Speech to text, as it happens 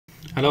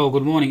Hello,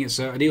 good morning. It's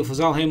Adil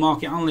Fazal here,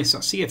 market analyst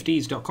at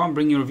CFDs.com,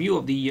 bringing you a review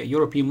of the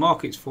European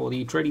markets for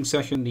the trading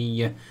session,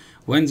 the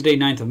Wednesday,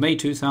 9th of May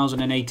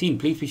 2018.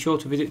 Please be sure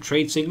to visit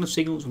Trade Signal,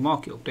 signals and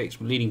market updates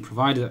from leading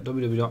providers at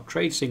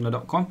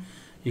www.tradesignal.com.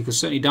 You can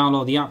certainly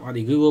download the app at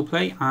the Google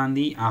Play and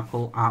the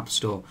Apple App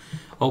Store.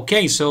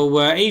 Okay,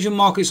 so Asian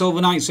markets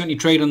overnight certainly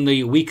trade on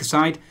the weaker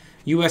side.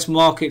 US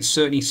markets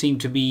certainly seem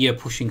to be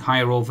pushing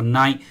higher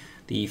overnight.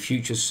 The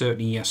futures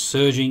certainly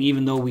surging,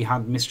 even though we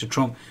had Mr.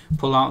 Trump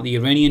pull out the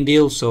Iranian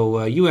deal.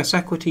 So US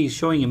equity is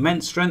showing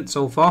immense strength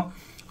so far.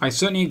 I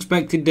certainly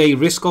expected a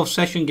risk-off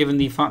session given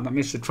the fact that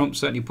Mr. Trump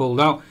certainly pulled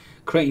out,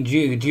 creating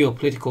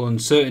geopolitical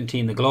uncertainty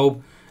in the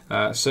globe.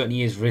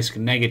 Certainly is risk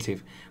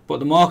negative. But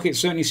the market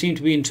certainly seem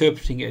to be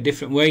interpreting it a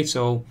different way,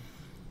 so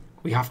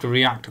we have to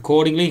react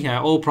accordingly.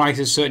 Oil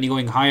prices certainly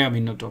going higher, I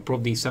mean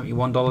above the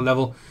 $71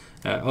 level.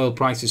 Oil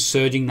prices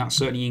surging, that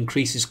certainly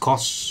increases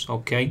costs,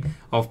 okay,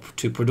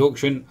 to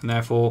production, and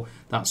therefore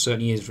that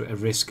certainly is a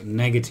risk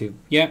negative.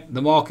 Yeah,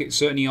 the markets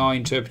certainly are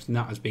interpreting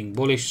that as being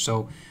bullish,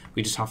 so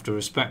we just have to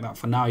respect that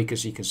for now,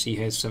 because you can see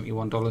here's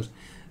 $71.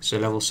 It's a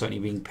level certainly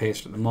being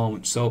pierced at the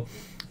moment. So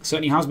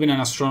certainly has been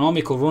an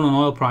astronomical run on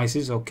oil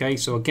prices. Okay,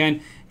 so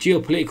again,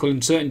 geopolitical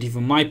uncertainty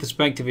from my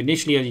perspective.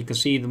 Initially, as you can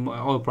see, the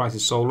oil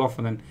prices sold off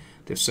and then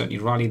they've certainly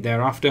rallied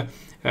thereafter.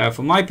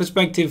 From my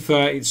perspective,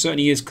 it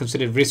certainly is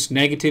considered risk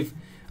negative.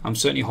 I'm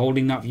certainly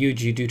holding that view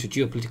due to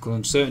geopolitical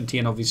uncertainty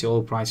and obviously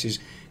oil prices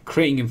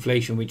creating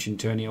inflation, which in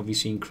turn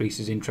obviously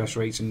increases interest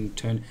rates and in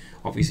turn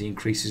obviously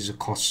increases the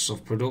costs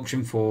of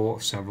production for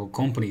several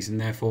companies,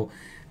 and therefore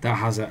that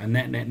has a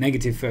net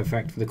negative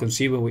effect for the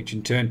consumer, which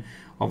in turn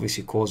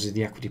obviously causes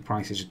the equity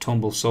prices to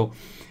tumble. So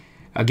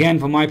again,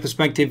 from my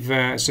perspective,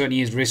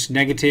 certainly is risk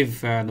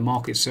negative. The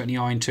markets certainly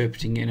are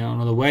interpreting it in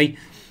another way.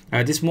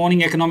 This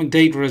morning, economic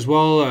data as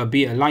well,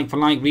 be it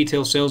like-for-like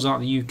retail sales out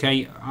of the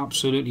UK,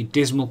 absolutely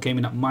dismal, came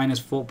in at minus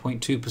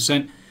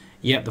 4.2%,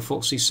 yet the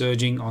FTSE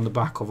surging on the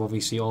back of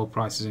obviously oil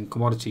prices and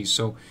commodities.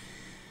 So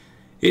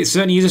it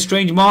certainly is a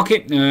strange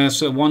market.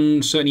 So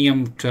one certainly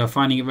I'm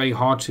finding it very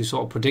hard to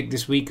sort of predict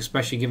this week,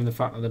 especially given the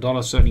fact that the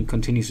dollar certainly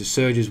continues to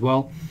surge as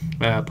well.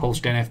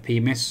 Post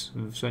NFP miss,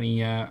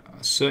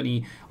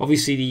 certainly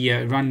obviously the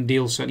Iran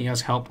deal certainly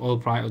has helped oil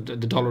price, the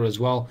dollar as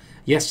well.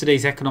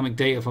 Yesterday's economic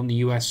data from the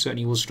US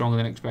certainly was stronger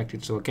than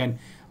expected. So again,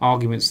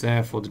 arguments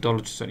there for the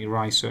dollar to certainly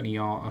rise certainly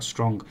are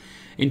strong.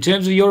 In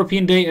terms of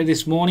European data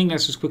this morning,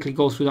 let's just quickly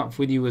go through that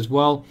with you as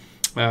well.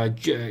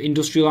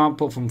 Industrial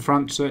output from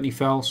France certainly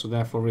fell, so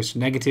therefore risk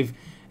negative.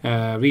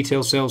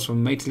 Retail sales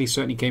from Italy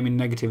certainly came in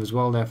negative as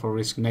well, therefore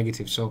risk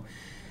negative. So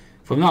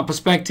from that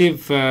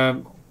perspective,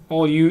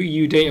 all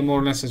EU data more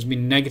or less has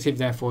been negative,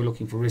 therefore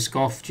looking for risk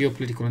off.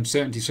 Geopolitical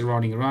uncertainty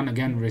surrounding Iran,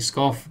 again risk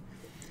off.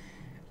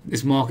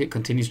 This market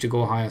continues to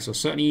go higher, so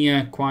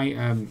certainly quite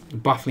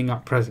baffling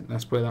at present,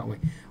 let's put it that way.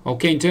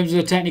 Okay, in terms of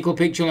the technical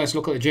picture, let's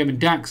look at the German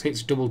DAX.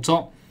 Hits double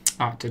top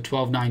at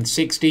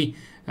 12,960.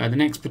 The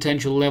next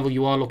potential level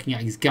you are looking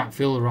at is gap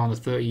fill around the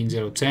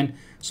 13,010,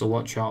 so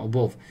watch out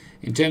above.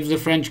 In terms of the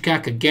French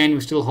CAC, again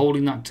we're still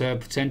holding that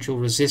potential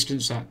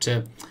resistance at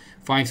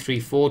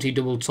 5,340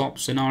 double top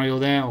scenario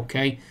there.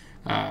 Okay,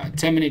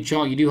 10-minute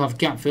chart, you do have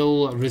gap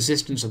fill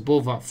resistance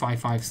above at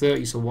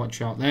 5,530, so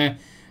watch out there.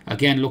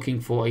 Again,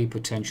 looking for a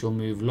potential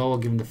move lower,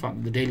 given the fact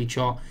that the daily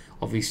chart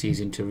obviously is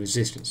into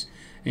resistance.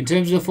 In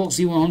terms of the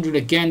FTSE 100,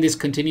 again this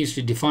continues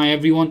to defy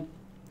everyone.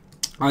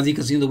 As you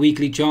can see in the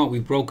weekly chart,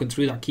 we've broken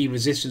through that key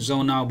resistance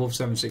zone now above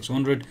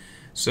 7,600.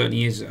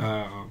 Certainly is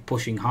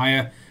pushing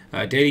higher.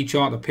 Daily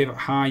chart, the pivot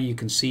high you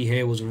can see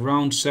here was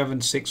around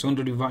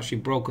 7,600. We've actually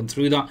broken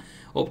through that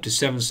up to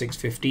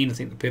 7,615. I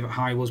think the pivot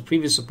high was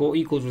previous support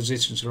equals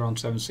resistance around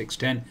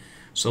 7,610.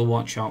 So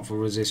watch out for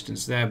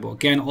resistance there. But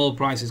again, oil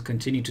prices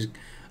continue to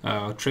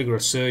trigger a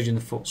surge in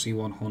the FTSE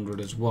 100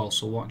 as well.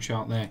 So watch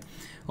out there.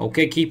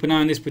 Okay, keep an eye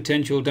on this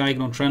potential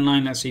diagonal trend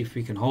line. Let's see if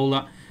we can hold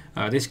that.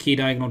 This key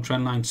diagonal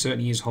trend line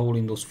certainly is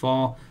holding thus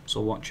far,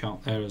 so watch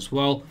out there as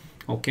well.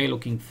 Okay,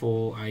 looking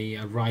for a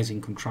rising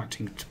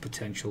contracting to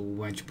potential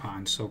wedge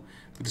pattern. So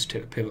we'll just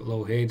take the pivot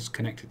low here, just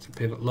connect it to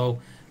pivot low.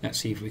 Let's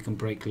see if we can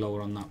break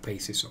lower on that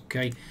basis.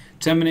 Okay,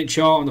 10-minute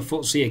chart on the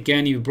FTSE,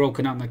 again you've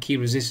broken out that key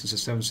resistance of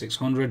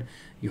 7,600.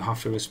 You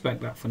have to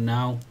respect that for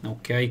now.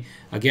 Okay,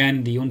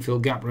 again the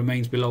unfilled gap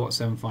remains below at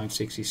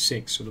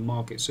 7,566, so the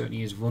market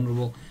certainly is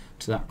vulnerable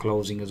to that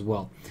closing as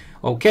well.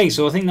 Okay,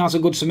 so I think that's a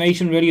good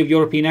summation really of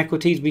European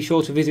equities. Be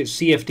sure to visit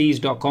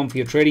CFDs.com for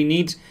your trading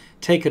needs.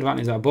 Take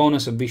advantage of that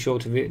bonus and be sure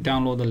to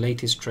download the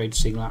latest Trade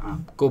Signal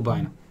app.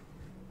 Goodbye now.